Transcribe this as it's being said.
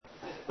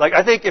Like,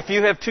 I think if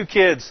you have 2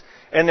 kids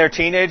and they're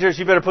teenagers,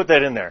 you better put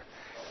that in there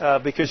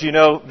because you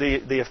know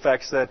the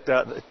effects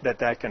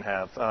that can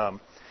have.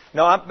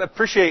 No, I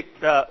appreciate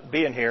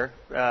being here.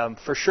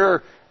 For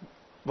sure,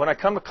 when I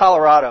come to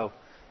Colorado,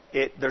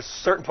 there's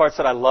certain parts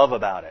that I love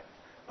about it.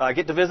 I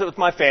get to visit with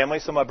my family,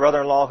 so my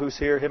brother-in-law who's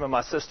here, him and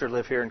my sister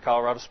live here in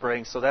Colorado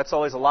Springs, so that's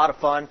always a lot of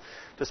fun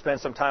to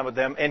spend some time with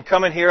them. And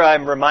coming here,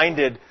 I'm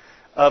reminded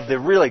of the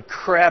really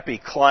crappy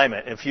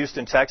climate of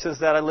Houston, Texas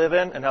that I live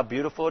in and how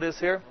beautiful it is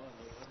here.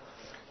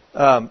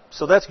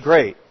 So that's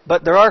great.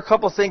 But there are a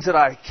couple of things that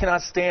I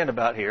cannot stand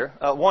about here.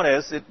 One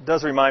is, it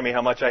does remind me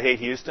how much I hate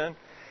Houston.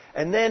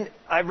 And then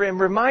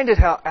I'm reminded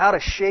how out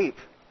of shape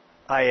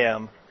I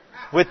am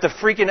with the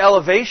freaking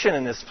elevation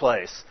in this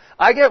place.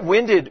 I get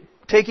winded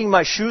taking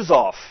my shoes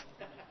off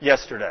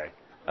yesterday.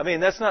 I mean,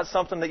 that's not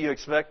something that you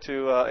expect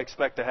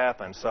to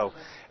happen. So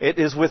it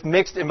is with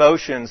mixed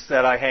emotions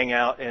that I hang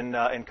out in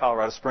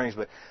Colorado Springs.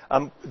 But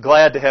I'm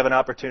glad to have an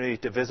opportunity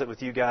to visit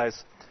with you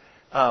guys.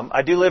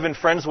 I do live in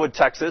Friendswood,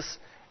 Texas,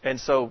 and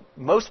so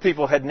most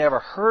people had never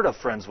heard of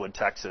Friendswood,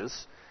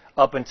 Texas,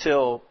 up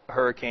until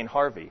Hurricane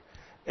Harvey.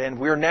 And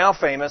we're now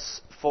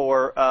famous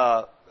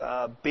for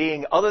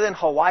being, other than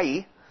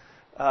Hawaii,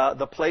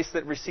 the place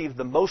that received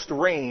the most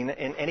rain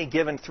in any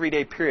given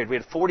 3-day period. We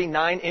had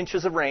 49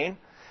 inches of rain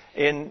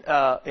in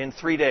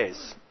 3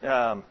 days. We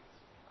have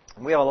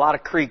a lot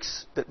of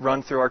creeks that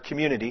run through our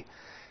community,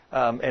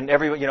 and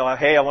everyone,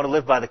 hey, I want to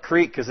live by the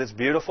creek because it's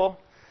beautiful.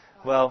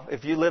 Well,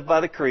 if you live by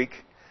the creek,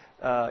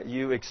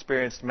 you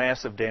experienced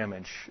massive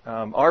damage.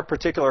 Our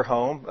particular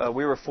home,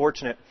 we were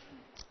fortunate;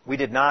 we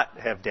did not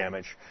have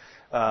damage.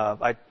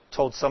 I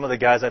told some of the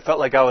guys I felt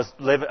like I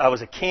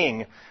was a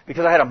king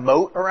because I had a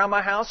moat around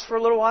my house for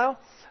a little while,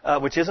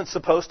 which isn't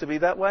supposed to be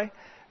that way.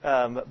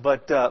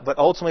 But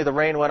ultimately the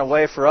rain went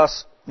away for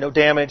us, no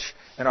damage,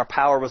 and our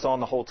power was on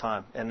the whole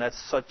time. And that's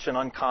such an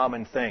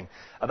uncommon thing.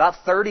 About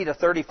 30 to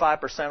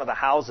 35% of the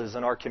houses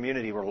in our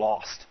community were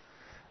lost.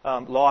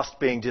 Lost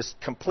being just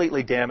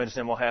completely damaged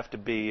and will have to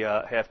be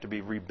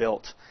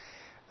rebuilt.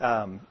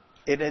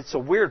 It's a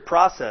weird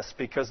process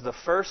because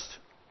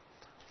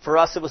for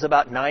us, it was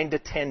about 9 to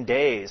 10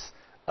 days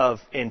of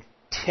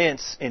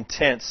intense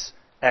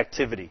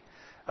activity.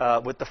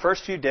 With the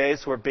first few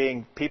days were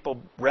being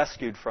people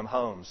rescued from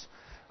homes.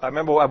 I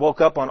remember I woke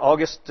up on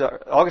August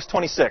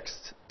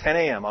 26th, 10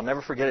 a.m. I'll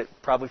never forget it,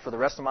 probably for the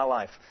rest of my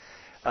life.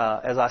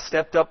 As I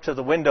stepped up to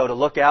the window to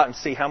look out and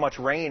see how much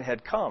rain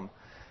had come,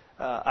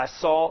 I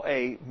saw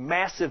a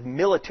massive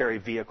military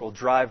vehicle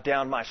drive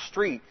down my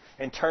street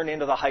and turn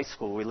into the high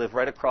school. We live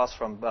right across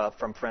from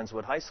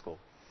Friendswood High School.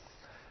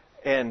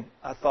 And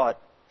I thought,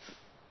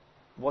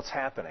 what's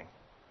happening?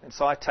 And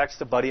so I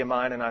texted a buddy of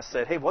mine and I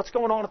said, hey, what's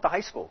going on at the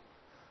high school?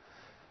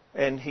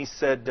 And he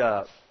said,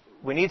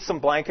 we need some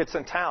blankets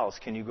and towels.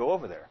 Can you go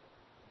over there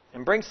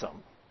and bring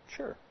some?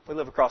 Sure. We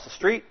live across the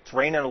street. It's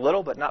raining a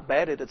little, but not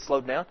bad. It had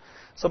slowed down.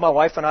 So my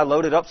wife and I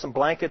loaded up some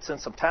blankets and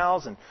some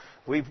towels, and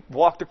we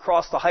walked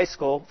across the high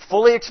school,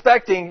 fully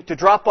expecting to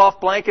drop off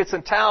blankets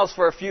and towels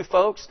for a few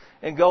folks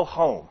and go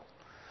home.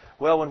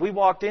 Well, when we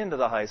walked into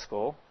the high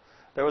school,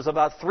 there was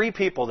about 3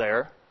 people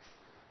there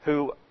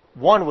who,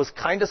 one was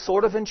kind of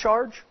sort of in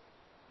charge,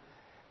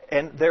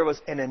 and there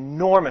was an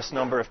enormous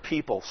number of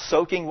people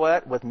soaking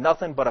wet with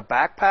nothing but a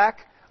backpack,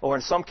 or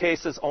in some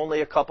cases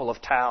only a couple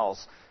of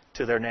towels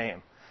to their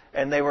name.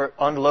 And they were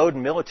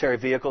unloading military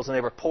vehicles, and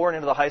they were pouring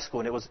into the high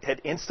school, and it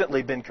had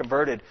instantly been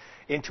converted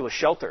into a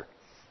shelter,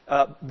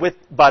 with,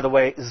 by the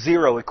way,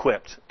 0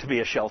 equipped to be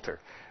a shelter.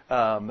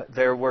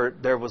 There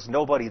was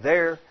nobody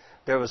there.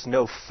 There was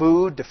no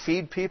food to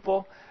feed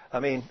people. I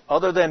mean,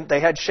 other than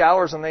they had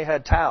showers and they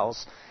had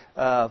towels,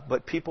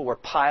 but people were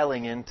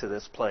piling into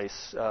this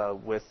place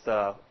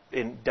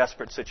in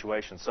desperate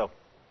situations. So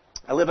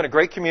I live in a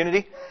great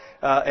community,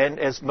 and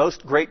as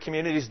most great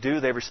communities do,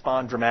 they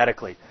respond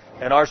dramatically.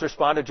 And ours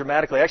responded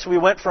dramatically. Actually,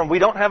 we went from we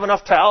don't have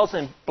enough towels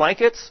and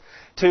blankets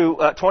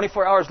to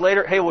 24 hours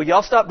later, hey, will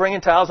y'all stop bringing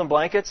towels and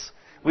blankets?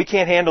 We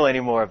can't handle any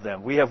more of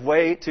them. We have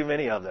way too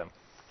many of them.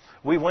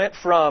 We went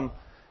from,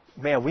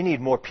 man, we need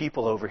more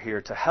people over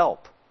here to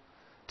help,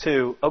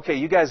 to, okay,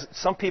 you guys,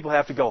 some people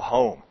have to go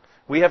home.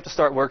 We have to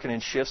start working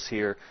in shifts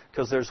here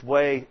because there's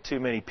way too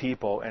many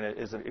people, and it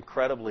is an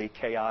incredibly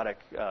chaotic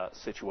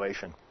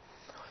situation.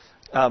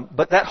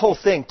 But that whole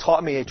thing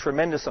taught me a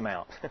tremendous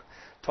amount.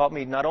 Taught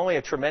me not only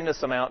a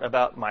tremendous amount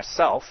about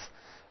myself,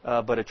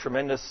 but a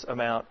tremendous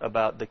amount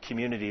about the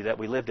community that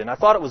we lived in. I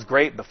thought it was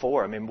great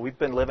before. I mean, we've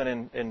been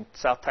living in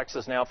South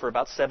Texas now for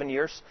about 7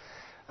 years,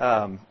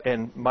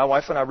 and my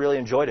wife and I really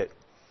enjoyed it.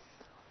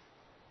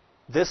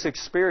 This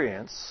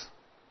experience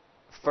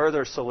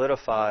further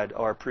solidified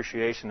our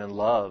appreciation and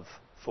love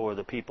for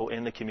the people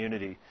in the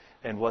community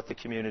and what the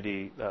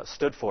community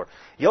stood for.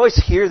 You always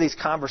hear these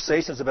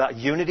conversations about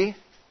unity,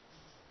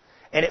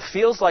 and it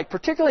feels like,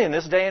 particularly in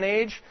this day and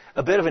age,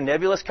 a bit of a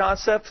nebulous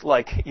concept,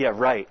 like, yeah,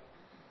 right.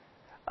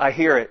 I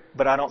hear it,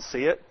 but I don't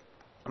see it.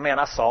 Man,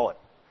 I saw it.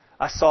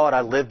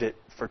 I lived it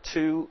for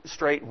 2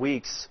 straight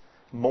weeks,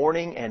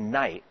 morning and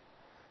night,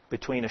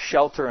 between a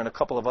shelter and a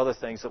couple of other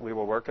things that we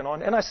were working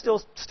on, and I still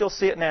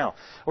see it now.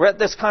 We're at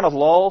this kind of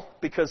lull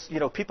because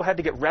people had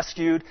to get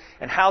rescued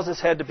and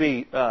houses had to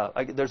be.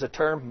 There's a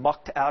term,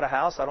 mucked out a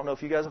house. I don't know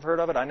if you guys have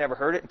heard of it. I never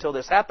heard it until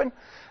this happened.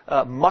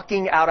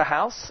 Mucking out a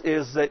house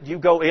is that you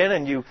go in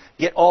and you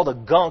get all the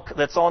gunk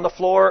that's on the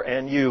floor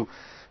and you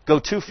go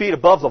 2 feet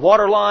above the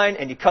water line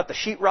and you cut the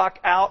sheetrock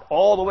out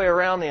all the way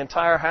around the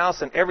entire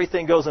house and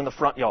everything goes in the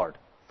front yard.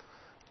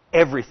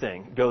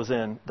 Everything goes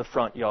in the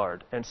front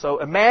yard. And so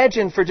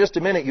imagine for just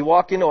a minute you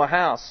walk into a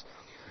house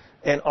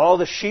and all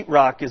the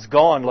sheetrock is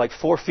gone like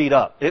 4 feet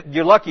up.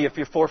 You're lucky if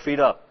you're 4 feet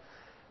up.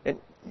 And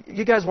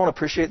you guys won't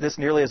appreciate this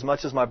nearly as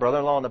much as my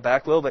brother-in-law in the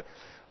back will, but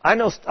I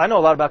know a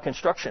lot about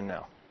construction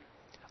now.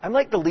 I'm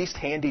like the least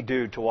handy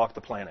dude to walk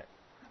the planet.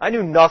 I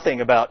knew nothing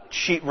about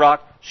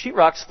sheetrock.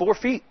 Sheetrock's 4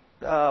 feet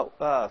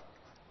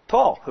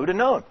tall. Who'd have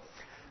known?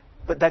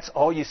 But that's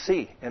all you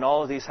see in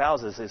all of these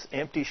houses is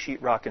empty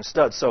sheetrock and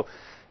studs. So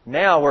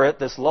now we're at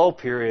this lull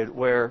period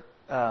where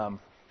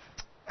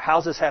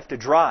houses have to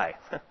dry.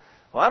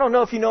 Well, I don't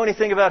know if you know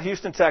anything about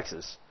Houston,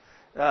 Texas,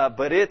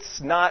 but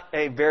it's not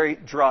a very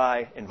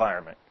dry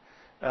environment.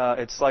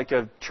 It's like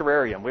a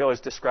terrarium. We always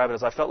describe it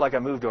as I felt like I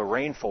moved to a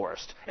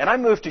rainforest. And I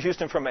moved to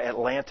Houston from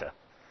Atlanta.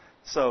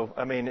 So,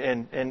 I mean,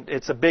 and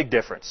it's a big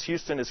difference.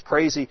 Houston is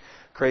crazy,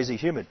 crazy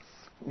humid.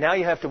 Now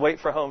you have to wait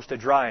for homes to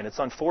dry, and it's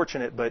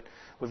unfortunate, but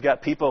we've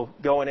got people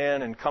going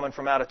in and coming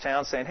from out of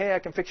town saying, hey, I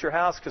can fix your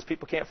house because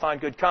people can't find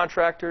good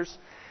contractors.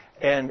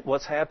 And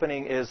what's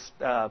happening is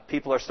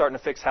people are starting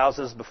to fix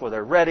houses before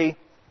they're ready.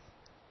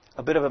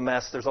 A bit of a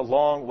mess. There's a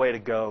long way to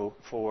go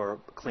for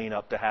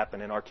cleanup to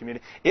happen in our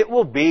community. It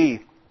will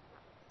be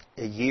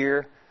a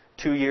year,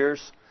 2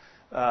 years,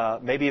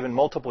 maybe even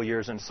multiple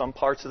years in some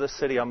parts of the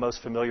city. I'm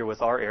most familiar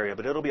with our area,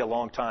 but it'll be a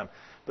long time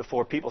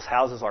before people's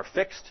houses are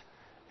fixed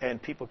and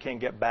people can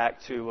get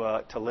back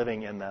to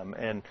living in them.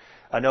 And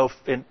I know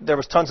there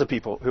was tons of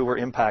people who were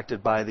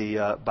impacted by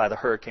the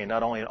hurricane,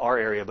 not only in our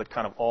area, but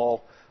kind of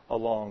all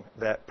along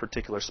that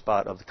particular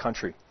spot of the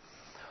country.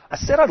 I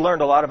said I'd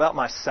learned a lot about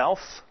myself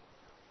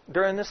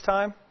during this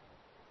time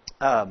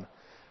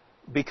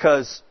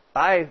because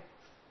I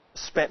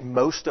spent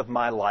most of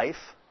my life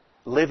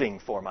living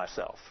for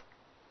myself.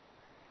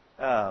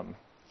 As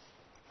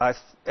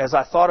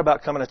I thought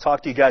about coming to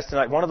talk to you guys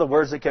tonight, one of the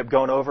words that kept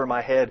going over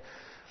my head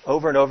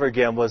over and over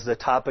again was the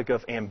topic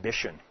of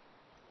ambition.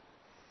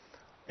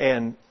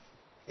 And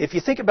if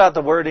you think about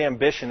the word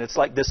ambition, it's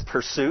like this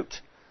pursuit.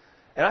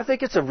 And I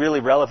think it's a really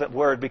relevant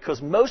word because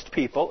most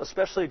people,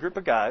 especially a group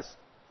of guys,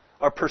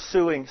 are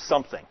pursuing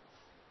something.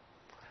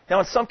 Now,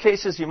 in some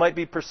cases, you might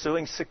be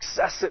pursuing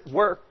success at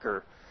work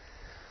or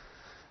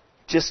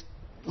just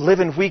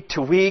living week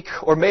to week,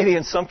 or maybe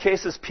in some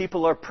cases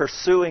people are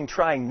pursuing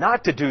trying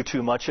not to do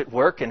too much at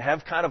work and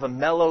have kind of a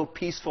mellow,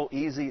 peaceful,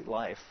 easy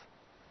life.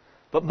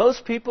 But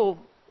most people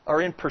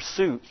are in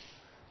pursuit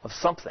of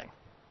something.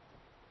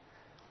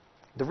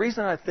 The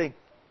reason I think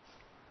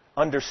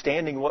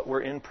understanding what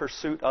we're in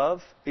pursuit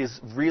of is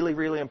really,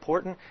 really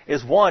important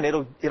is, one,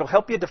 it'll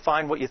help you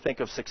define what you think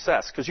of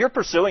success, because you're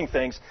pursuing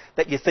things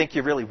that you think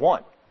you really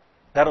want.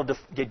 That'll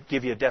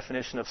give you a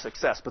definition of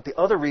success. But the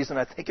other reason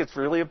I think it's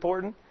really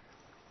important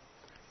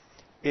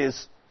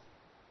is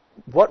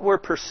what we're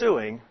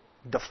pursuing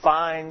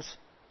defines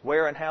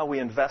where and how we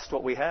invest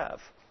what we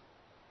have.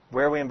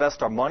 Where we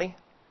invest our money,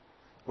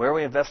 where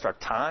we invest our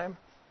time,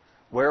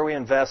 where we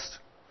invest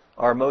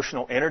our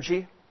emotional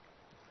energy.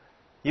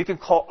 You can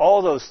call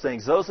all those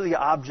things. Those are the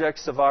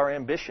objects of our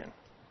ambition.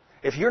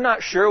 If you're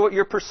not sure what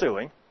you're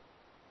pursuing,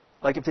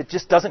 like if it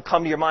just doesn't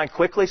come to your mind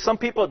quickly, some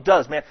people it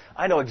does. Man,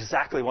 I know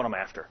exactly what I'm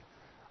after.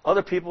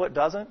 Other people it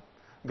doesn't.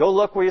 Go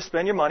look where you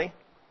spend your money.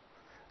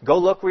 Go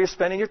look where you're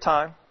spending your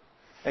time.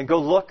 And go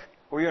look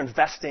where you're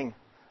investing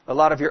a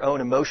lot of your own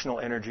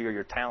emotional energy or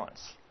your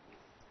talents.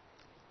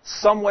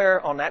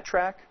 Somewhere on that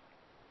track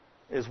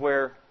is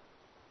where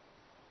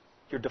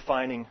you're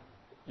defining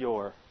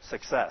your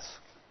success.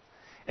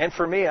 And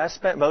for me, I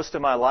spent most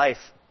of my life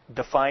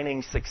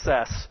defining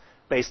success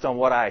based on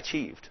what I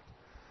achieved.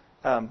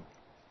 I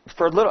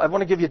want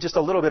to give you just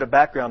a little bit of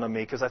background on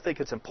me because I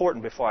think it's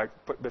important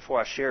before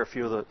I share a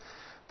few of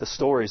the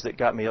stories that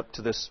got me up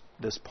to this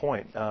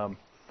point.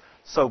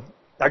 So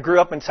I grew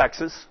up in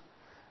Texas.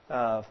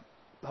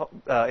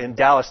 In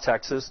Dallas,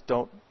 Texas.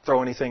 Don't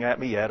throw anything at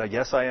me yet.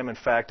 Yes, I am, in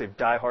fact, a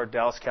diehard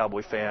Dallas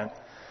Cowboy fan.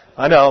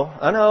 I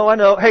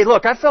know. Hey,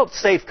 look, I felt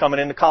safe coming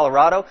into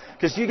Colorado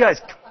because you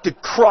guys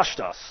crushed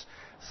us.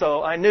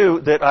 So I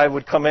knew that I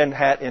would come in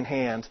hat in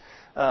hand.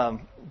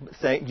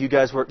 You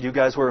guys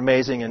were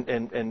amazing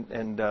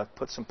and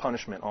put some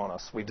punishment on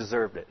us. We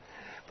deserved it.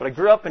 But I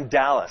grew up in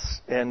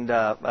Dallas, and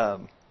I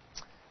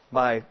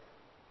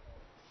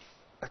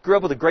grew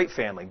up with a great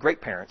family, great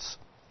parents.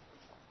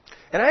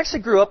 And I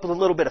actually grew up with a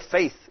little bit of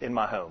faith in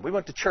my home. We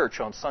went to church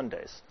on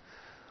Sundays.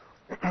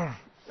 And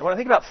when I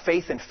think about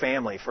faith and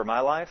family for my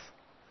life,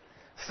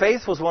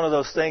 faith was one of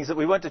those things that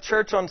we went to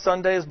church on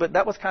Sundays, but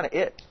that was kind of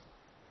it.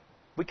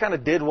 We kind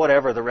of did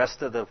whatever the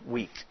rest of the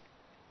week.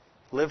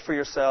 Live for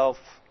yourself,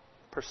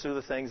 pursue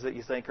the things that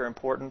you think are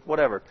important,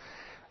 whatever.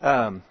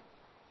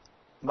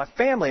 my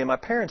family and my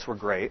parents were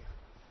great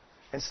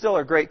and still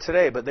are great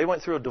today, but they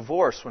went through a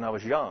divorce when I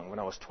was young, when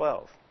I was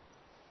 12.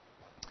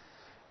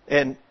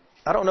 And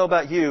I don't know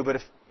about you, but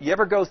if you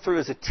ever go through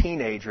as a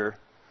teenager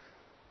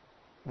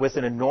with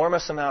an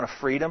enormous amount of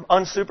freedom,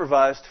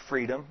 unsupervised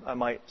freedom, I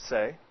might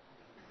say,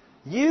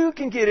 you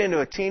can get into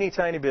a teeny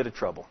tiny bit of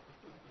trouble.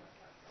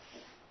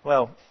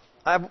 Well,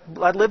 I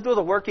lived with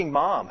a working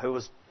mom who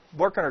was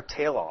working her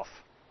tail off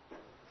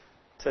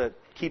to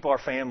keep our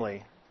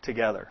family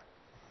together.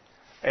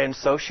 And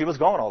so she was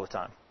gone all the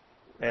time.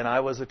 And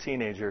I was a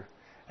teenager,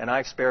 and I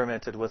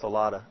experimented with a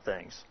lot of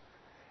things.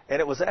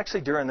 And it was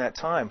actually during that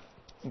time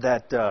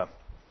that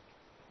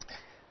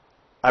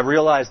I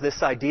realized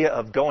this idea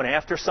of going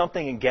after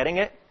something and getting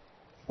it,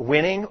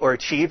 winning or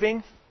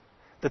achieving,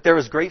 that there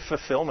was great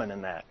fulfillment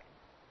in that.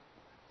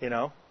 You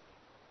know?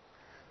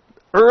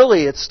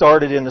 Early, it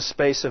started in the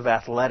space of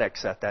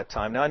athletics at that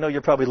time. Now, I know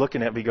you're probably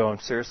looking at me going,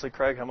 seriously,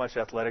 Craig, how much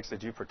athletics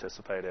did you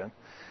participate in?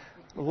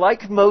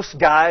 Like most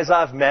guys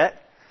I've met,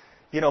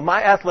 you know,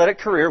 my athletic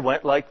career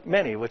went like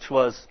many, which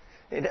was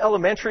in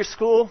elementary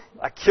school,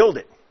 I killed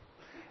it.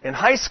 In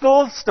high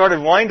school,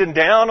 started winding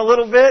down a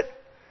little bit.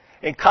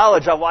 In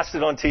college, I watched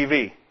it on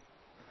TV.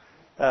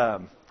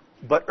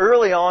 But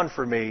early on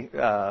for me,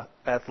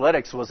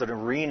 athletics was an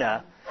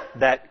arena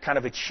that kind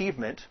of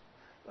achievement,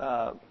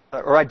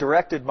 or I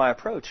directed my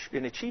approach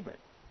in achievement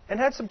and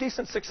had some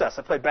decent success.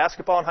 I played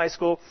basketball in high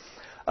school,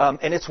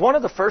 and it's one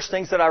of the first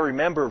things that I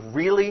remember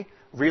really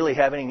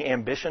having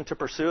ambition to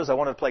pursue is I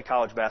wanted to play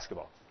college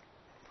basketball.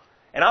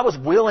 And I was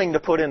willing to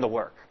put in the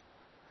work.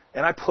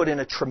 And I put in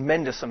a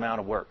tremendous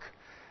amount of work.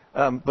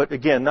 But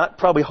again, not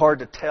probably hard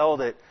to tell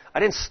that I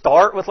didn't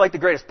start with like the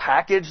greatest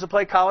package to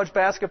play college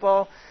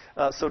basketball.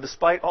 So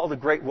despite all the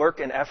great work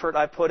and effort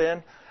I put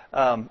in,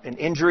 an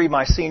injury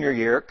my senior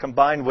year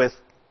combined with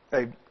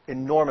an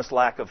enormous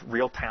lack of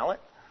real talent,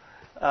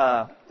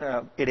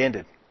 it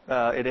ended.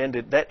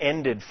 That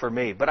ended for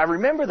me. But I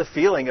remember the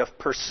feeling of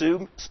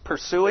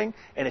pursuing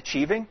and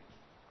achieving,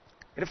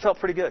 and it felt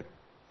pretty good.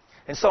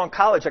 And so in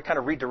college, I kind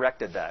of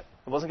redirected that.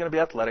 It wasn't going to be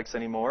athletics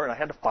anymore, and I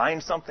had to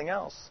find something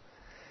else.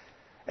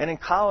 And in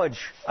college,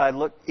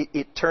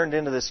 it turned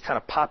into this kind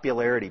of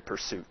popularity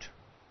pursuit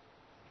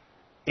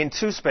in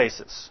two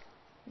spaces.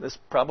 This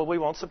probably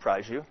won't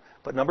surprise you,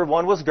 but number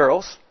one was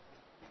girls,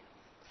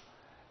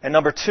 and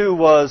number two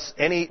was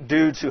any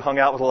dudes who hung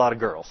out with a lot of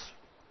girls.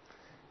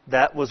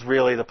 That was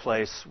really the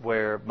place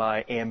where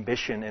my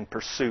ambition and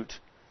pursuit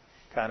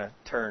kind of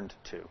turned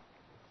to.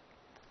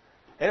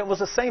 And it was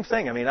the same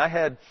thing. I mean, I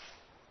had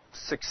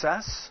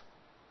success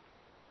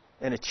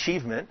and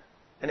achievement,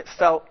 and it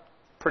felt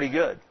pretty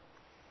good.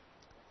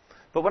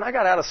 But when I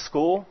got out of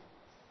school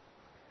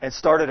and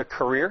started a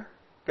career,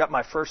 got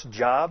my first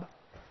job,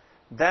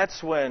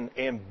 that's when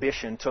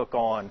ambition took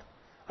on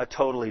a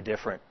totally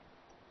different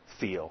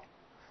feel.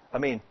 I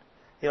mean,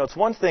 you know, it's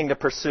one thing to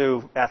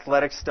pursue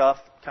athletic stuff,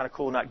 kind of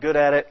cool, not good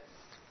at it.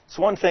 It's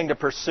one thing to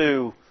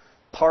pursue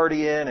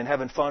partying and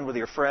having fun with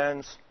your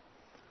friends.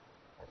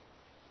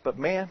 But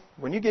man,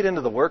 when you get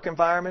into the work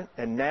environment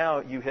and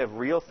now you have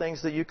real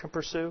things that you can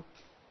pursue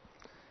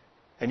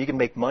and you can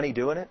make money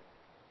doing it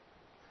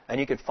and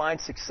you can find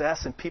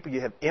success and people, you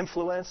have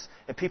influence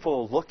and people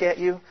will look at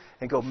you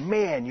and go,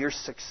 man, you're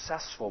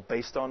successful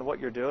based on what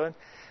you're doing.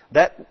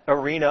 That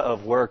arena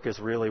of work is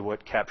really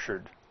what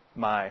captured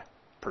my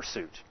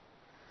pursuit.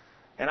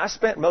 And I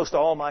spent most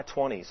all my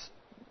 20s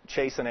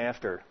chasing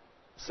after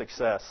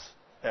success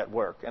at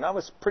work. And I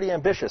was pretty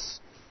ambitious.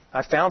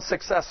 I found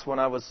success when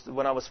I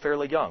was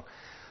fairly young.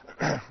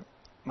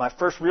 My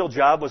first real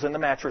job was in the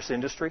mattress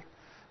industry,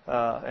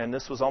 and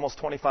this was almost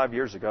 25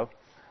 years ago.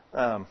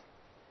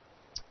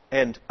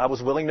 And I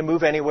was willing to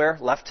move anywhere,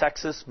 left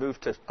Texas,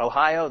 moved to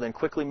Ohio, then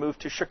quickly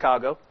moved to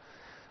Chicago.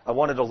 I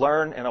wanted to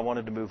learn, and I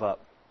wanted to move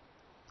up.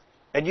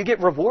 And you get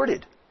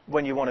rewarded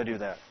when you want to do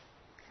that.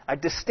 I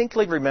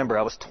distinctly remember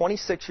I was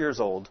 26 years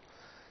old,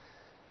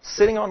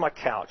 sitting on my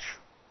couch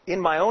in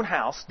my own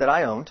house that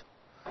I owned,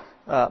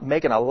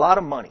 making a lot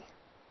of money,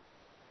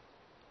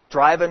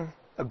 driving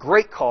a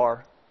great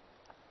car,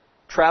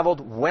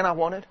 traveled when I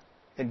wanted,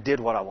 and did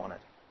what I wanted.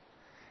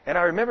 And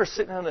I remember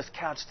sitting on this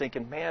couch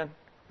thinking, man,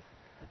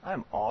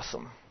 I'm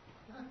awesome.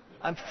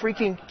 I'm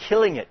freaking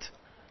killing it.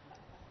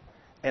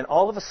 And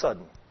all of a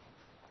sudden,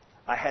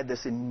 I had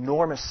this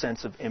enormous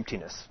sense of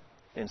emptiness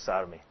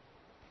inside of me.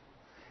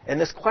 And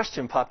this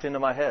question popped into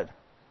my head.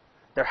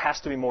 There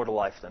has to be more to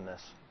life than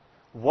this.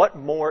 What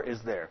more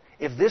is there?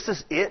 If this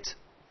is it,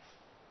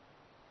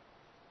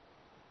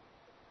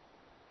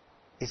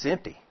 it's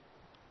empty.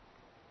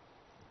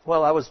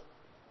 Well, I was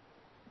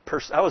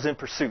in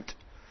pursuit,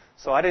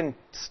 so I didn't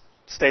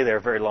stay there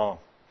very long.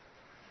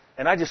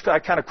 And I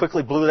kind of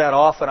quickly blew that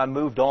off, and I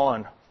moved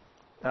on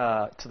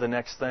to the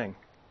next thing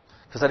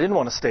because I didn't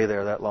want to stay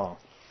there that long.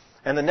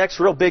 And the next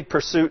real big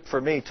pursuit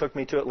for me took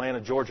me to Atlanta,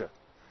 Georgia.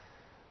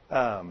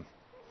 And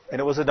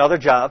it was another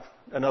job,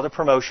 another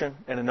promotion,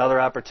 and another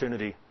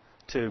opportunity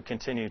to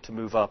continue to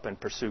move up and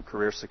pursue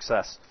career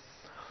success.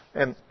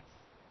 And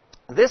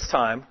this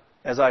time,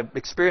 as I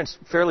experienced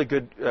fairly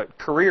good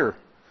career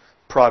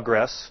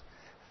progress,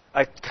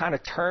 I kind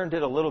of turned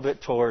it a little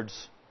bit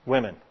towards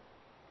women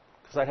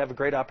because I'd have a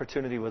great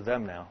opportunity with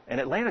them now. And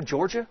Atlanta,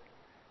 Georgia,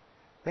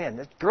 man,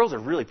 the girls are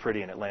really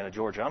pretty in Atlanta,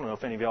 Georgia. I don't know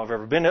if any of y'all have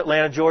ever been to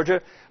Atlanta,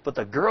 Georgia, but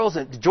the girls,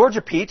 the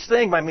Georgia peach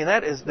thing, I mean,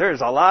 there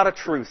is a lot of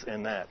truth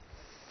in that.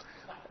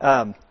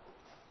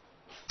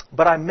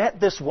 But I met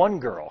this one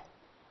girl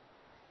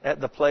at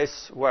the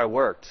place where I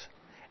worked,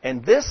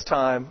 and this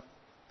time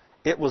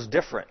it was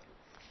different.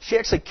 She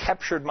actually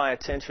captured my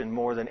attention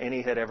more than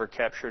any had ever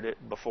captured it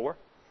before.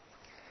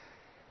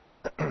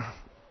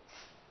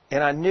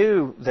 And I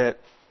knew that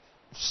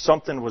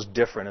something was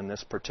different in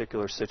this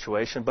particular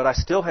situation, but I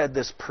still had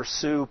this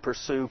pursue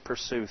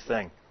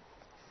thing.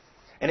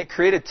 And it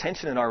created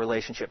tension in our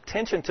relationship.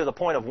 Tension to the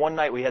point of one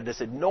night we had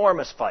this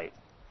enormous fight.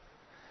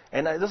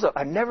 And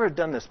I've never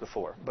done this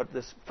before, but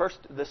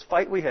this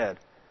fight we had,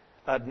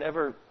 I'd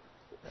never...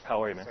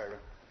 How are you, man?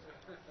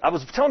 I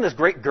was telling this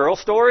great girl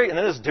story, and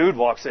then this dude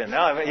walks in.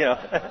 Now,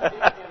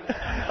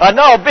 I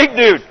know, a big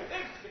dude.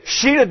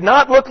 She did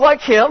not look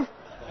like him.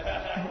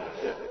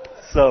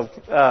 So,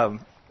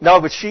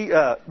 no, but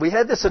we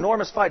had this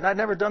enormous fight, and I'd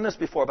never done this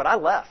before, but I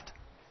left.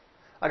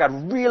 I got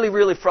really,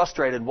 really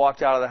frustrated and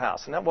walked out of the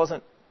house, and that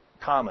wasn't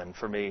common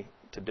for me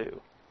to do.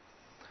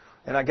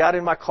 And I got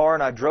in my car,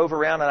 and I drove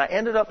around, and I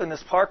ended up in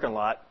this parking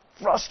lot,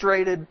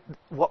 frustrated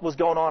what was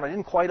going on. I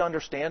didn't quite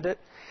understand it.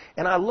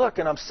 And I look,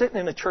 and I'm sitting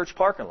in a church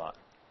parking lot.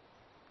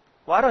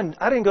 Well,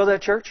 I didn't go to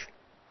that church.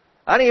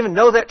 I didn't even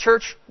know that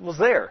church was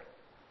there.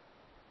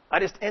 I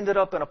just ended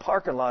up in a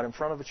parking lot in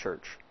front of a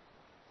church.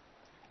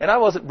 And I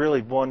wasn't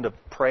really one to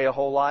pray a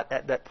whole lot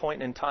at that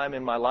point in time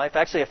in my life.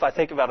 Actually, if I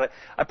think about it,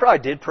 I probably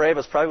did pray, but it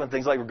was probably when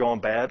things like were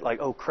going bad. Like,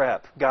 oh,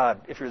 crap, God,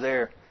 if you're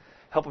there,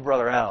 help a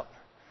brother out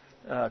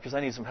because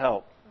I need some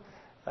help.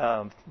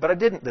 But I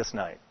didn't this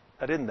night.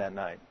 I didn't that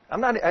night.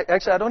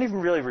 I don't even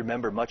really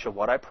remember much of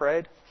what I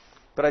prayed.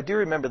 But I do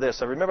remember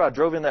this. I remember I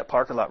drove in that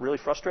parking lot really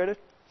frustrated,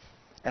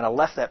 and I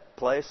left that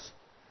place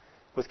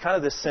with kind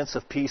of this sense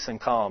of peace and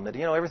calm that,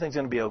 everything's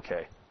going to be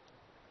okay.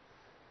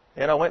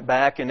 And I went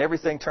back, and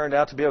everything turned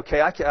out to be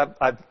okay.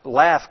 I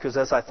laughed because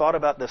as I thought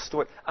about this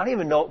story, I don't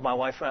even know what my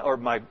wife or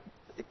my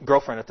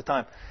girlfriend at the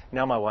time,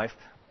 now my wife,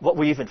 what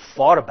we even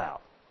fought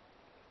about.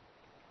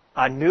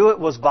 I knew it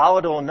was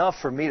volatile enough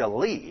for me to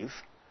leave,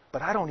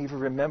 but I don't even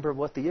remember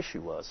what the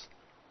issue was.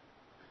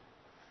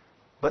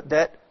 But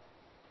that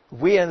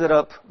we ended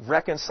up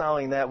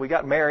reconciling that. We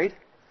got married.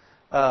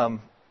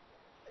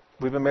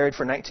 We've been married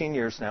for 19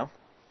 years now.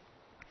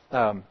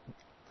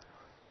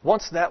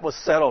 Once that was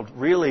settled,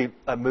 really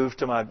I moved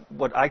to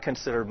what I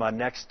consider my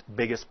next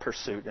biggest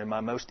pursuit and my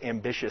most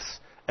ambitious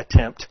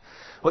attempt.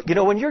 Well,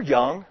 when you're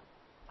young,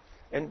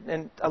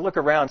 and I look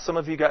around, some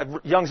of you guys,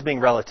 young's being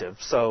relative.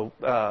 So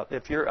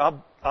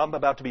I'm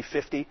about to be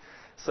 50.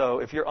 So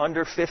if you're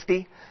under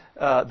 50,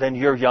 then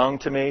you're young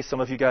to me.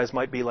 Some of you guys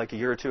might be like a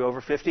year or two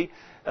over 50.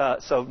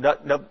 So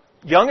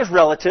young is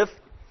relative.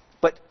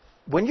 But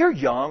when you're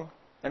young,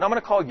 and I'm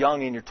going to call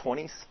young in your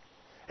 20s,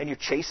 and you're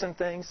chasing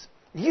things,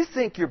 you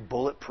think you're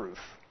bulletproof.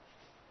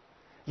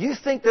 You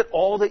think that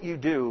all that you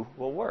do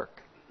will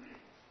work.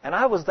 And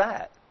I was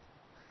that.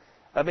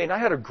 I mean, I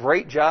had a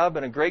great job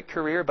and a great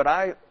career, but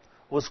I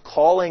was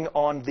calling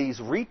on these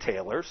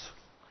retailers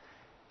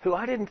who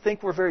I didn't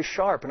think were very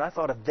sharp. And I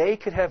thought if they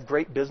could have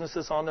great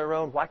businesses on their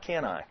own, why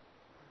can't I?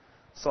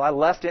 So I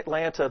left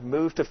Atlanta,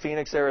 moved to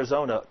Phoenix,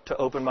 Arizona to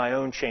open my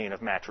own chain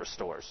of mattress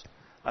stores.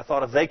 I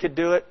thought if they could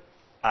do it,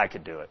 I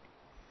could do it.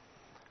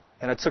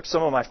 And I took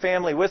some of my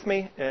family with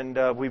me,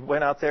 and we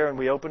went out there and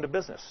we opened a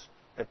business.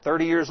 At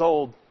 30 years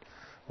old,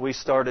 I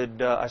started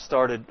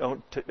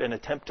an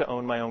attempt to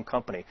own my own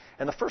company.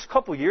 And the first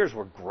couple years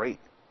were great.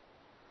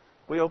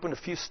 We opened a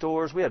few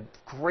stores. We had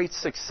great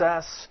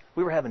success.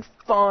 We were having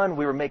fun.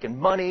 We were making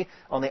money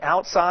on the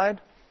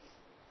outside.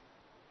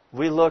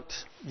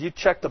 You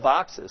checked the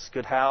boxes.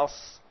 Good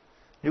house,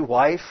 new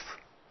wife,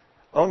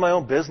 own my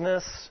own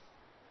business,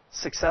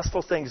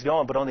 successful things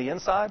going. But on the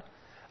inside,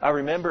 I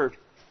remember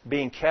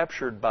being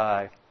captured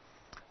by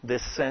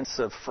this sense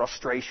of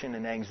frustration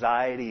and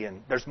anxiety,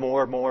 and there's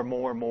more,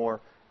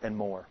 and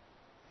more.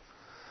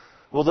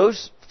 Well,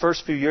 those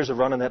first few years of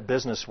running that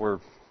business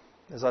were,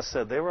 as I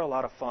said, they were a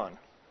lot of fun.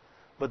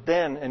 But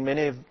then, and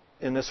many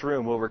in this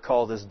room will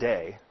recall this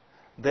day,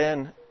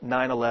 then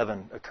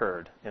 9/11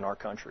 occurred in our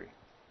country.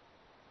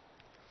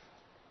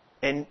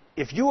 And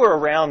if you were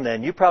around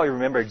then, you probably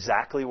remember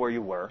exactly where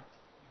you were,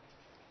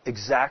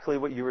 exactly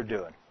what you were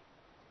doing.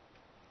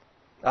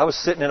 I was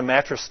sitting in a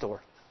mattress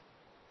store,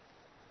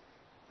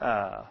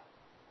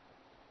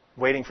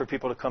 waiting for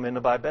people to come in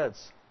to buy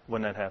beds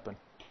when that happened.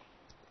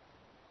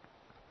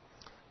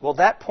 Well,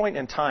 that point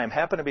in time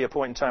happened to be a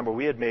point in time where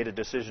we had made a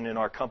decision in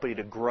our company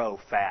to grow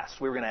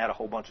fast. We were going to add a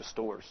whole bunch of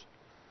stores.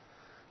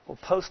 Well,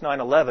 post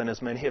 9/11, as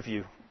many of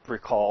you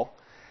recall,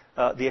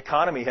 the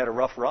economy had a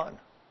rough run.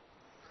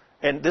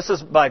 And this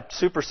is my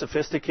super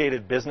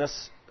sophisticated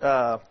business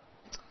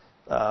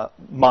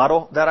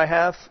model that I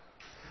have.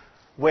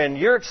 When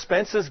your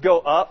expenses go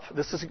up,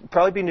 this is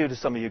probably be new to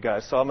some of you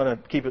guys, so I'm going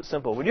to keep it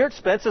simple. When your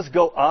expenses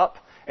go up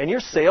and your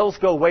sales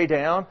go way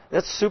down,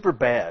 that's super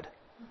bad.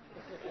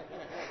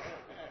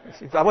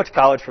 I went to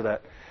college for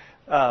that.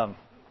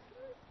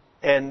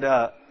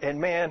 And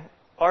man,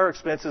 our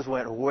expenses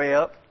went way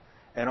up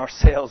and our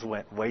sales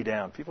went way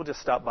down. People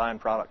just stopped buying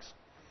products.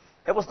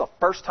 It was the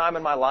first time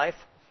in my life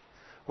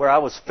where I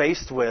was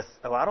faced with,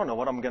 oh, I don't know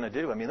what I'm going to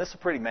do. I mean, this is a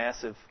pretty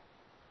massive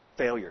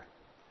failure.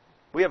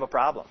 We have a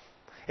problem.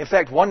 In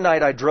fact, one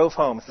night I drove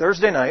home,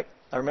 Thursday night.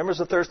 I remember it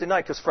was a Thursday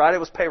night because Friday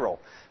was payroll.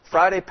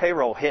 Friday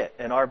payroll hit,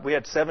 and we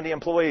had 70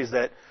 employees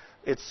that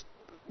it's,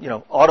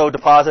 auto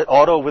deposit,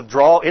 auto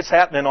withdrawal. It's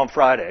happening on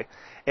Friday.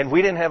 And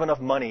we didn't have enough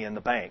money in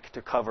the bank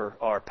to cover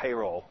our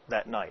payroll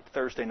that night,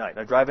 Thursday night.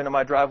 I drive into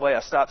my driveway. I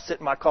stop, sit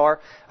in my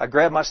car. I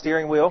grab my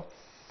steering wheel,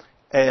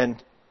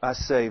 and I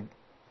say,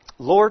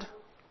 Lord,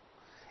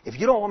 if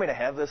you don't want me to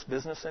have this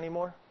business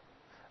anymore,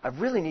 I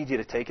really need you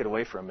to take it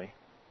away from me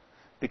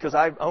because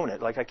I own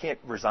it. Like, I can't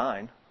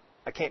resign.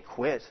 I can't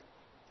quit.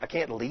 I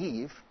can't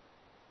leave.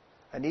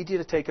 I need you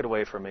to take it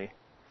away from me.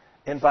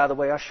 And by the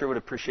way, I sure would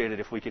appreciate it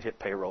if we could hit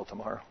payroll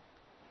tomorrow.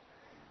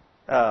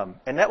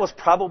 And that was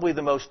probably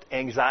the most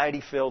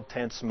anxiety-filled,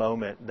 tense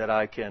moment that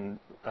I can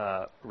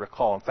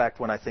recall. In fact,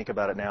 when I think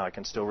about it now, I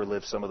can still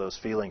relive some of those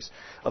feelings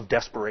of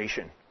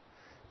desperation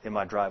in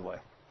my driveway.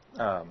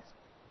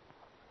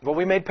 Well,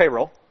 we made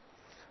payroll.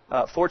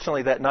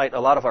 Fortunately, that night,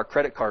 a lot of our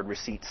credit card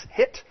receipts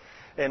hit,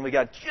 and we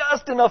got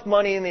just enough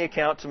money in the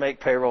account to make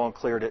payroll and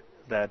cleared it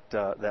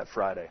that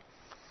Friday.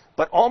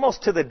 But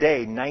almost to the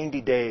day,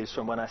 90 days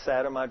from when I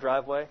sat in my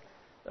driveway,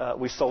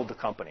 we sold the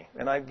company.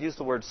 And I use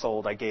the word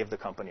sold. I gave the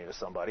company to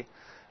somebody.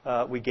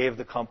 We gave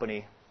the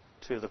company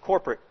to the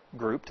corporate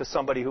group, to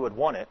somebody who would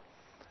want it,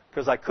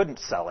 because I couldn't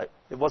sell it.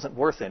 It wasn't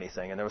worth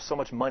anything, and there was so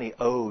much money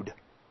owed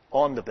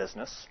on the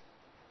business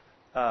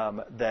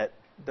that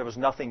there was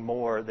nothing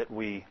more that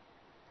we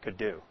could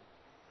do.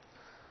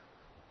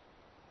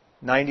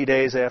 90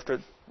 days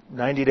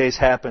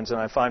happens, and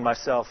I find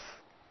myself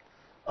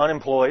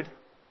unemployed,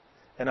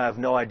 and I have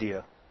no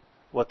idea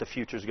what the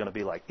future is going to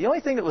be like. The only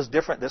thing that was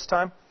different this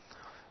time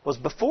was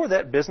before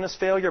that business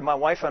failure, my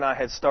wife and I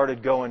had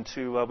started going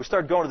to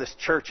this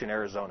church in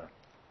Arizona.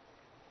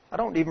 I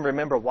don't even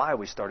remember why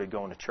we started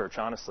going to church,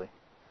 honestly.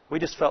 We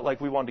just felt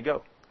like we wanted to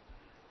go.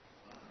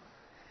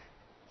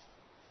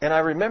 And I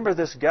remember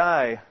this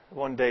guy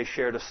one day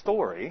shared a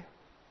story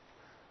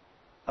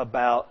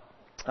about,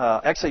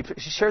 actually,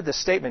 he shared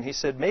this statement. He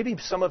said, maybe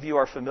some of you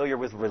are familiar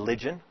with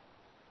religion,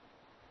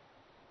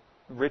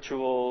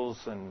 rituals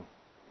and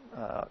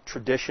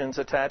traditions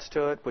attached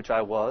to it, which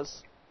I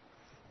was.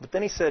 But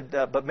then he said,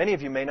 but many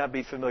of you may not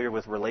be familiar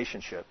with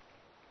relationship.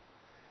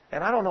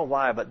 And I don't know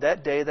why, but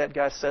that day that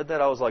guy said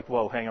that, I was like,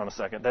 whoa, hang on a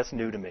second. That's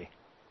new to me.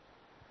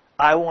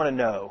 I want to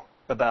know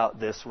about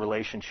this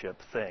relationship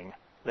thing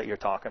that you're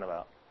talking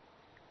about.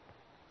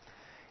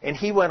 And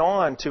he went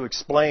on to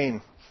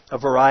explain a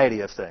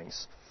variety of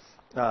things,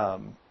 a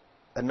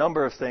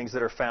number of things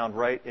that are found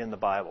right in the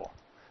Bible.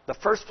 The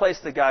first place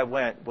the guy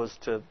went was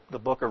to the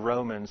book of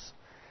Romans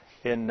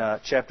in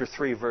chapter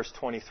 3, verse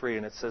 23,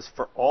 and it says,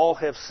 for all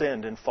have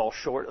sinned and fall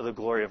short of the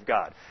glory of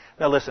God.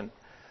 Now listen,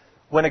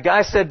 when a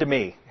guy said to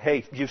me,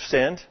 hey, you've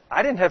sinned,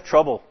 I didn't have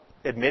trouble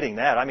admitting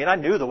that. I mean, I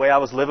knew the way I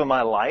was living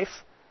my life,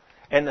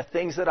 and the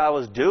things that I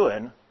was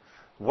doing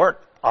weren't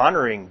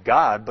honoring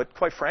God, but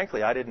quite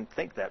frankly, I didn't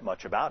think that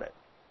much about it.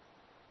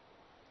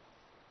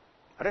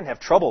 I didn't have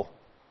trouble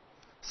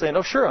saying,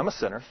 oh, sure, I'm a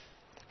sinner.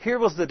 Here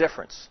was the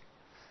difference.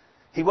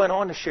 He went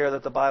on to share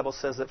that the Bible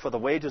says that for the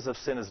wages of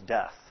sin is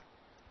death,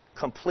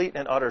 complete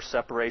and utter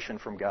separation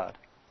from God.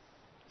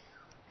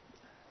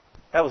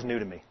 That was new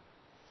to me.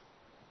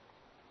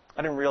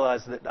 I didn't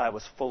realize that I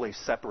was fully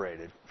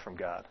separated from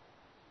God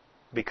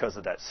because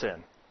of that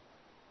sin.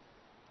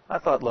 I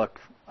thought, look,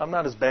 I'm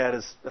not as bad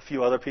as a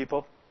few other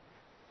people.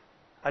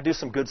 I do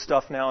some good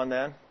stuff now and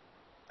then.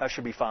 I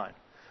should be fine.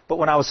 But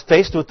when I was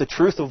faced with the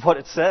truth of what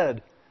it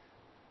said,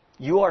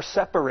 you are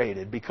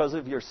separated because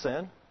of your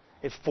sin,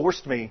 it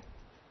forced me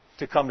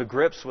to come to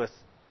grips with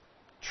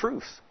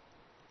truth.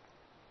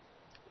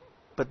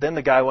 But then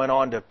the guy went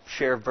on to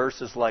share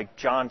verses like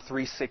John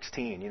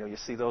 3:16. You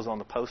see those on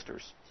the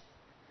posters.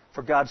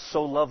 For God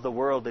so loved the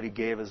world that he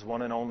gave his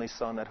one and only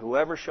Son, that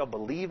whoever shall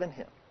believe in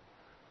him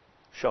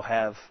shall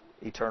have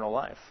eternal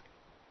life.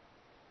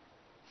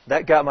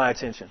 That got my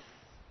attention.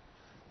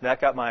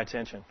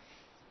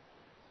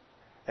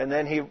 And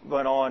then he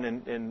went on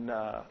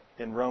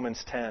in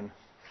Romans 10,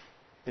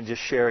 and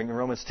just sharing in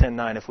Romans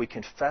 10:9, if we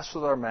confess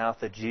with our mouth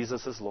that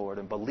Jesus is Lord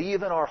and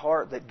believe in our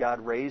heart that God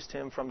raised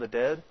him from the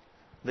dead,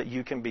 that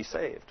you can be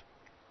saved.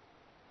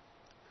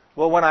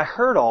 Well, when I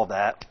heard all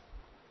that,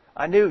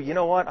 I knew, you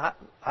know what,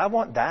 I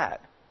want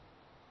that.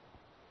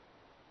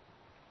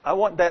 I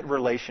want that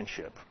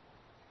relationship.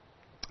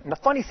 And the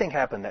funny thing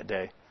happened that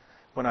day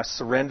when I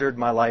surrendered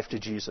my life to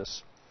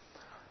Jesus.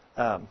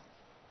 The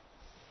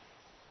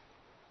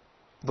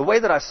way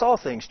that I saw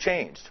things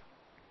changed.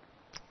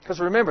 Because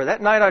remember,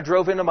 that night I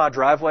drove into my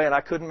driveway and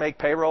I couldn't make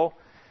payroll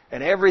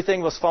and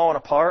everything was falling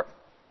apart.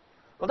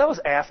 Well, that was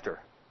after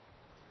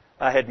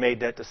I had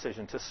made that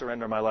decision to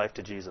surrender my life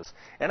to Jesus.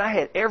 And I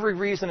had every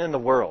reason in the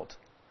world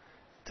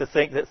to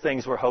think that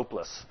things were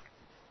hopeless.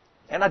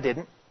 And I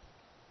didn't.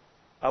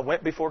 I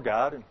went before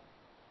God and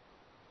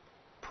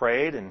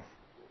prayed, and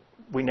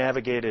we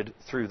navigated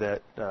through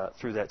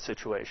that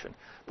situation.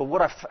 But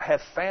what I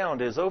have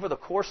found is over the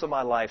course of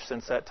my life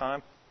since that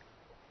time,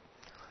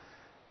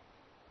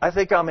 I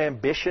think I'm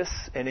ambitious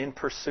and in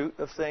pursuit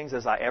of things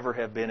as I ever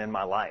have been in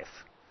my life.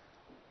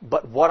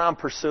 But what I'm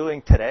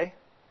pursuing today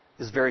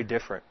is very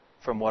different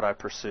from what I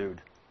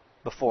pursued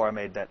before I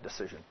made that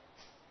decision.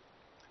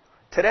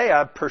 Today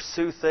I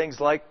pursue things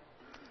like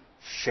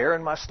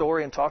sharing my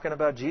story and talking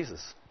about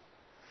Jesus.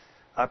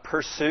 I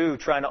pursue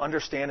trying to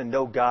understand and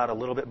know God a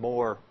little bit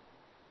more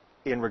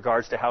in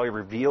regards to how He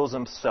reveals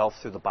Himself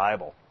through the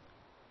Bible.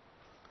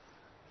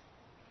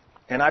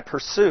 And I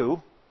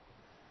pursue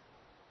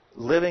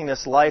living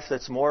this life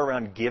that's more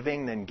around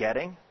giving than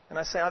getting. And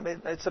I say,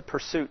 it's a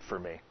pursuit for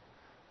me.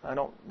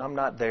 I'm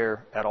not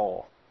there at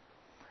all.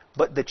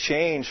 But the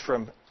change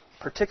from,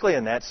 particularly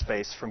in that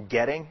space, from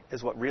getting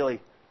is what really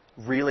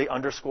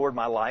underscored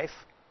my life,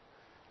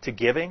 to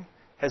giving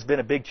has been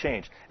a big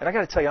change. And I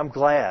got to tell you, I'm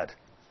glad.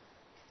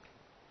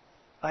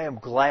 I am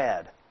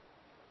glad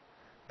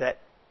that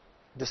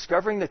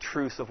discovering the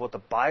truth of what the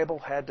Bible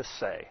had to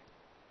say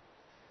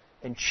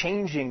and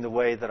changing the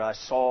way that I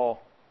saw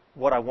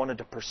what I wanted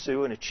to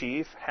pursue and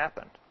achieve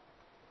happened.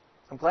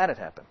 I'm glad it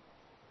happened.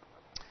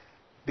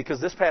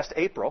 Because this past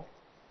April,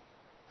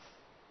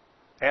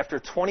 after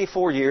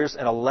 24 years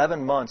and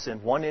 11 months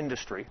in one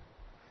industry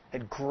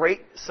and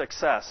great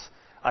success,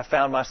 I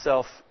found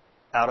myself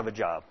out of a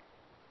job.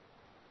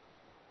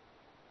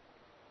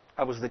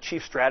 I was the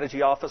chief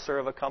strategy officer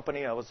of a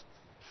company.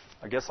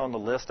 I guess on the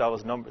list,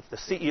 the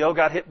CEO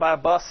got hit by a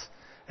bus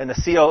and the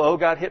COO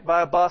got hit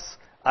by a bus.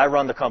 I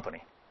run the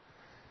company.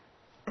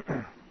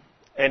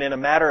 And in a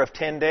matter of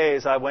 10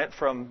 days, I went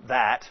from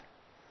that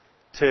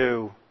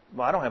to,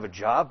 I don't have a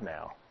job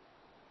now.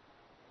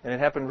 And it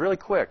happened really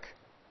quick.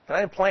 And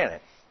I didn't plan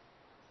it.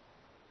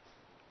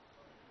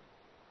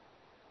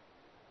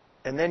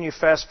 And then you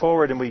fast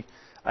forward and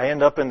I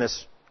end up in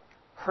this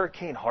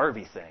Hurricane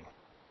Harvey thing.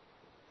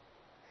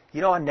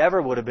 I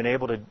never would have been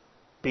able to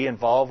be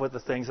involved with the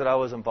things that I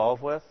was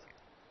involved with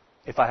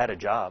if I had a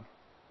job.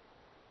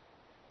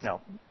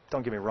 Now,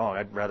 don't get me wrong,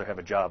 I'd rather have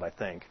a job, I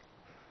think.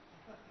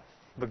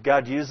 But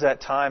God used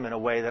that time in a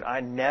way that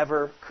I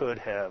never could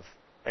have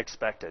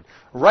expected.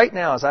 Right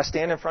now, as I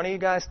stand in front of you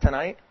guys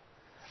tonight,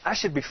 I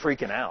should be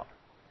freaking out.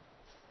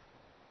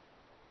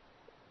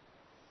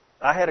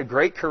 I had a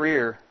great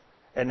career,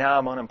 and now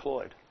I'm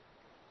unemployed.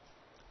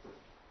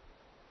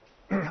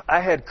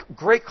 I had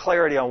great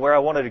clarity on where I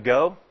wanted to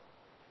go,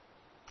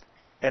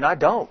 and I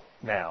don't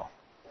now.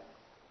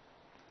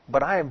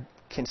 But I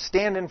can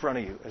stand in front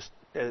of you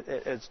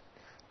as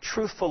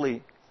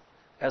truthfully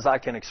as I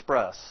can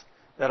express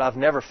that I've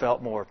never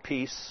felt more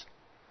peace.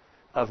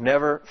 I've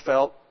never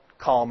felt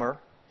calmer.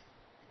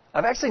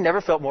 I've actually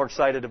never felt more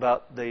excited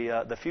about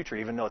the future,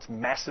 even though it's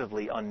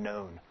massively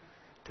unknown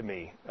to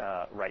me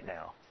right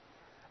now.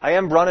 I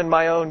am running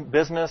my own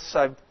business.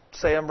 I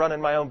say I'm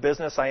running my own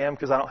business. I am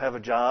because I don't have a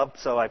job,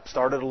 so I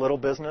started a little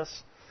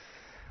business.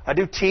 I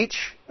do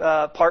teach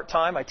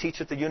part-time. I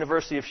teach at the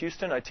University of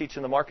Houston. I teach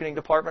in the marketing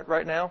department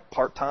right now,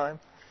 part-time.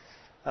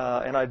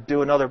 And I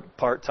do another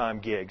part-time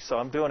gig. So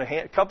I'm doing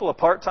a couple of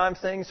part-time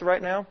things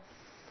right now.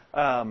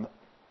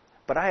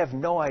 But I have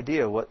no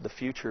idea what the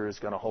future is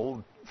going to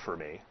hold for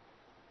me.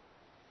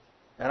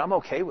 And I'm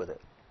okay with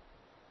it.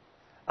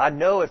 I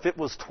know if it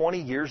was 20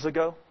 years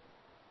ago,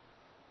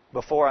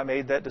 before I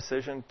made that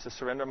decision to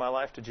surrender my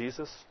life to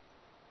Jesus,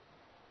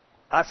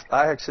 I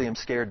actually am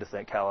scared to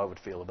think how I would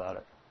feel about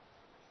it.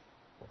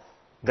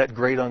 That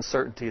great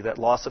uncertainty, that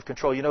loss of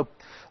control. A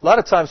lot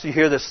of times you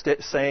hear this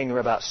saying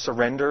about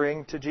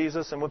surrendering to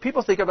Jesus. And when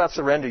people think about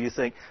surrender, you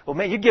think, well,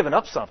 man, you're giving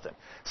up something.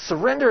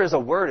 Surrender as a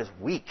word is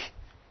weak.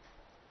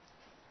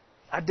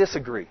 I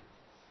disagree.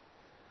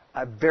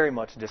 I very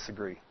much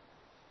disagree.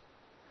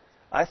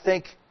 I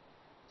think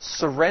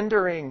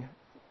surrendering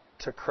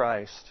to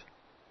Christ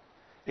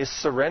is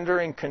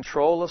surrendering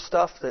control of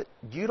stuff that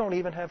you don't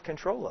even have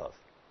control of.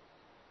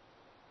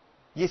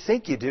 You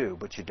think you do,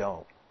 but you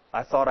don't.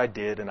 I thought I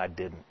did, and I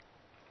didn't.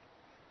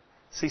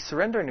 See,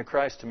 surrendering to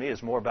Christ to me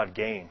is more about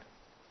gain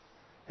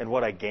and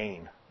what I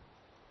gain.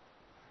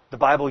 The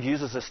Bible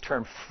uses this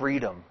term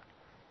freedom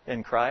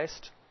in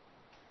Christ.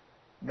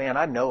 Man,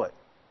 I know it.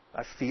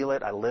 I feel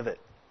it. I live it.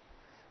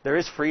 There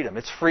is freedom.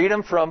 It's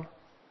freedom from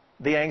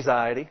the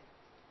anxiety.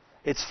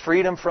 It's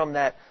freedom from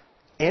that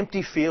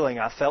empty feeling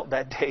I felt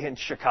that day in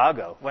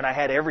Chicago when I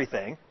had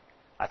everything,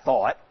 I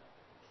thought,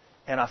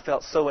 and I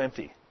felt so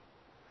empty.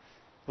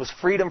 It was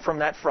freedom from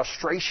that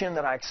frustration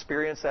that I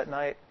experienced that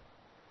night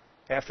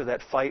after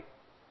that fight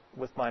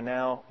with my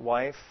now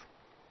wife.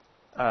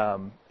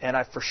 And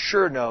I for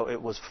sure know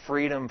it was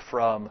freedom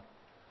from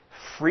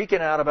freaking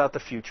out about the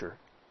future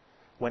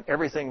when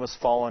everything was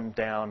falling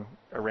down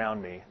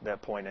around me at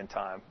that point in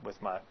time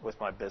with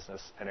my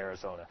business in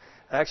Arizona.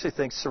 I actually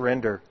think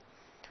surrender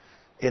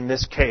in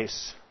this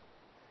case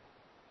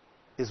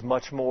is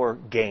much more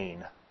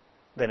gain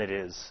than it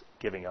is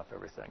giving up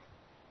everything.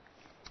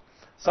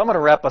 So I'm going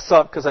to wrap us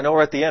up because I know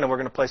we're at the end and we're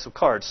going to play some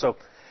cards. So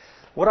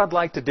what I'd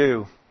like to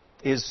do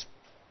is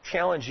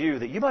challenge you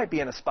that you might be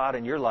in a spot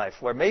in your life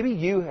where maybe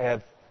you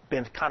have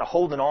been kind of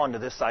holding on to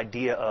this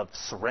idea of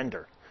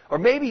surrender. Or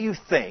maybe you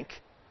think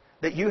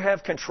that you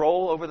have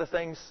control over the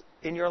things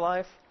in your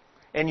life,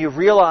 and you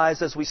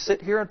realize as we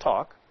sit here and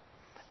talk,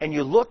 and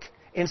you look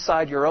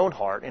inside your own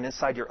heart and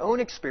inside your own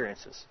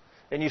experiences,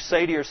 and you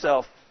say to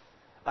yourself,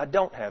 I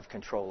don't have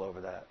control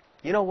over that.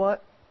 You know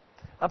what?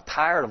 I'm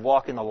tired of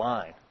walking the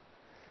line.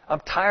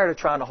 I'm tired of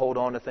trying to hold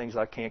on to things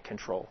I can't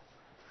control.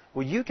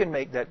 Well, you can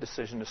make that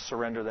decision to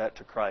surrender that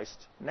to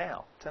Christ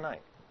now,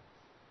 tonight.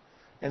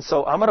 And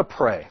so I'm going to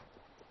pray.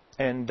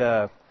 And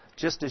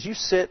just as you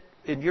sit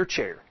in your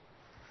chair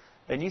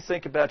and you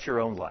think about your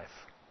own life,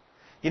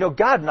 you know,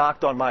 God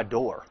knocked on my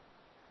door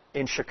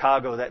in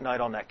Chicago that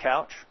night on that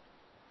couch,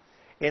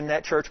 in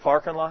that church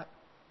parking lot,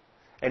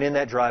 and in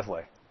that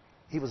driveway.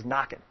 He was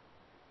knocking.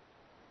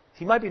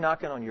 He might be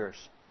knocking on yours.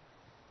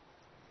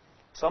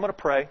 So I'm going to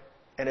pray.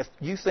 And if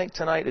you think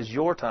tonight is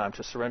your time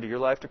to surrender your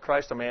life to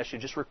Christ, I'm going to ask you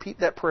to just repeat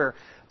that prayer,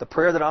 the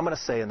prayer that I'm going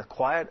to say in the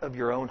quiet of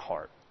your own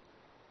heart.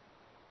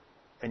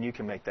 And you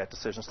can make that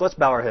decision. So let's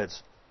bow our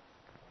heads.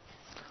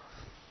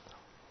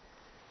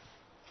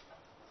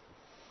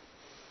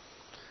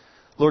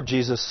 Lord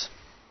Jesus,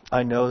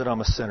 I know that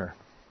I'm a sinner.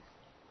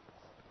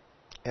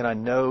 And I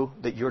know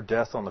that your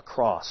death on the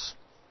cross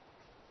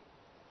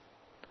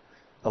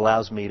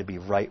allows me to be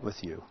right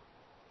with you.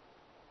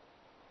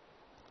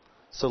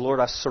 So, Lord,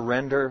 I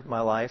surrender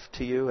my life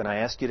to you, and I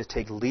ask you to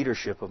take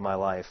leadership of my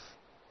life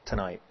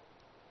tonight.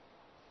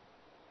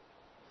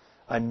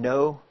 I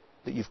know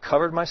that you've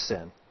covered my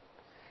sin,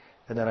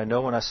 and that I know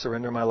when I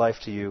surrender my life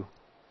to you,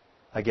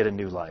 I get a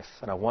new life.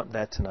 And I want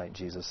that tonight,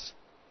 Jesus.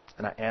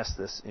 And I ask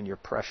this in your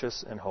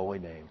precious and holy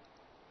name.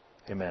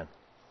 Amen.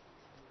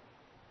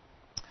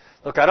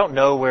 Look, I don't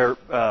know where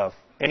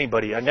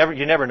anybody, you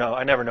never know.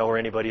 I never know where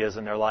anybody is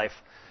in their life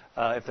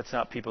if it's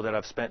not people that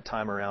I've spent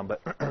time around.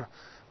 But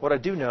what I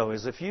do know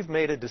is if you've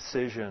made a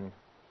decision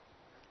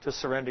to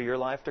surrender your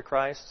life to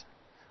Christ,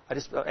 I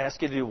just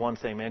ask you to do one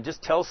thing, man.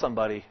 Just tell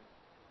somebody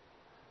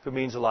who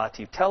means a lot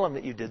to you. Tell them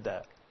that you did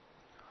that.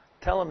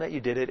 Tell them that you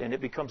did it, and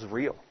it becomes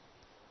real.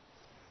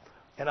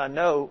 And I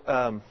know,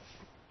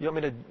 you want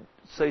me to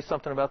say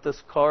something about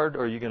this card,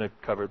 or are you going to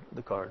cover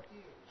the card?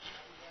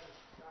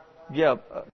 Yeah.